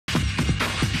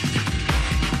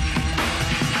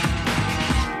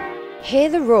Hear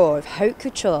the roar of haute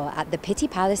couture at the Pitti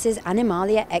Palace's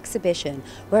Animalia exhibition,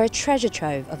 where a treasure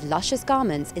trove of luscious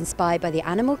garments inspired by the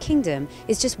animal kingdom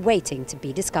is just waiting to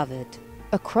be discovered.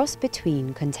 A cross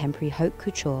between contemporary haute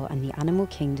couture and the animal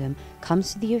kingdom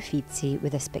comes to the Uffizi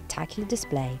with a spectacular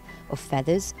display of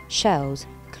feathers, shells,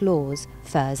 claws,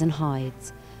 furs and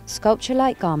hides.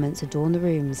 Sculpture-like garments adorn the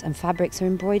rooms and fabrics are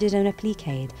embroidered and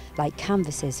appliqued like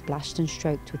canvases splashed and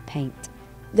stroked with paint.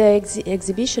 The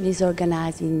exhibition is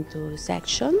organized into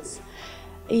sections,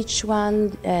 each one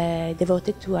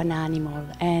devoted to an animal,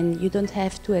 and you don't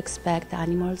have to expect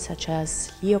animals such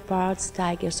as leopards,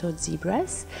 tigers or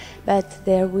zebras, but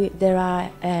there are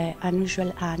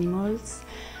unusual animals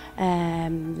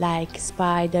like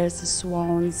spiders,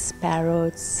 swans,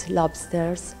 parrots,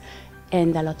 lobsters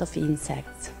and a lot of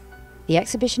insects. The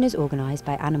exhibition is organised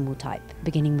by animal type,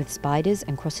 beginning with spiders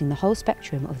and crossing the whole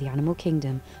spectrum of the animal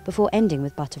kingdom before ending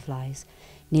with butterflies.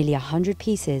 Nearly 100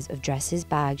 pieces of dresses,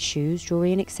 bags, shoes,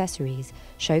 jewellery and accessories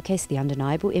showcase the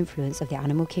undeniable influence of the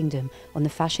animal kingdom on the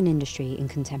fashion industry in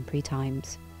contemporary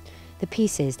times. The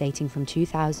pieces, dating from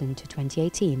 2000 to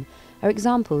 2018, are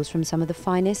examples from some of the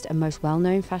finest and most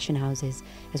well-known fashion houses,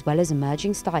 as well as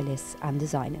emerging stylists and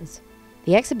designers.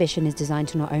 The exhibition is designed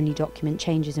to not only document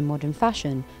changes in modern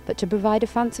fashion, but to provide a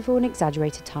fanciful and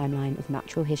exaggerated timeline of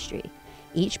natural history.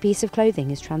 Each piece of clothing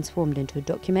is transformed into a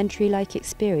documentary-like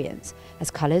experience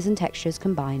as colours and textures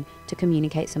combine to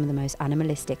communicate some of the most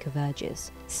animalistic of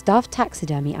urges. Stuffed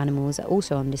taxidermy animals are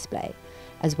also on display,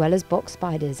 as well as box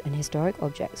spiders and historic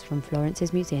objects from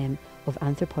Florence's Museum of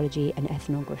Anthropology and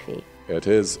Ethnography. It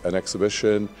is an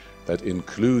exhibition that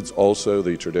includes also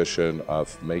the tradition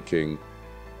of making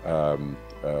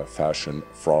fashion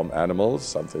from animals,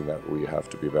 something that we have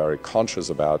to be very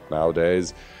conscious about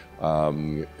nowadays.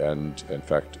 And in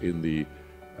fact, in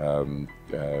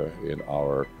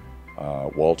our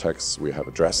wall texts, we have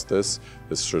addressed this.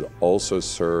 This should also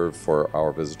serve for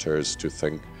our visitors to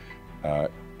think,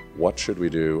 what should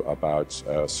we do about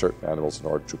certain animals in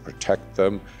order to protect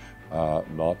them,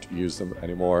 not use them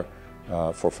anymore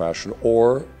for fashion,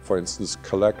 or, for instance,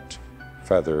 collect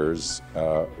feathers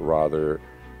rather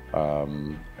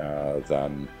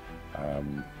than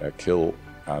kill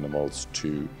animals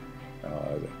to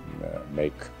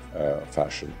make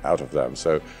fashion out of them.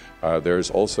 So there is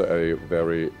also a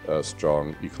very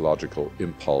strong ecological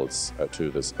impulse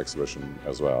to this exhibition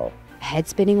as well. A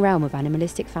head-spinning realm of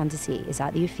animalistic fantasy is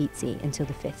at the Uffizi until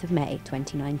the 5th of May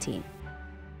 2019.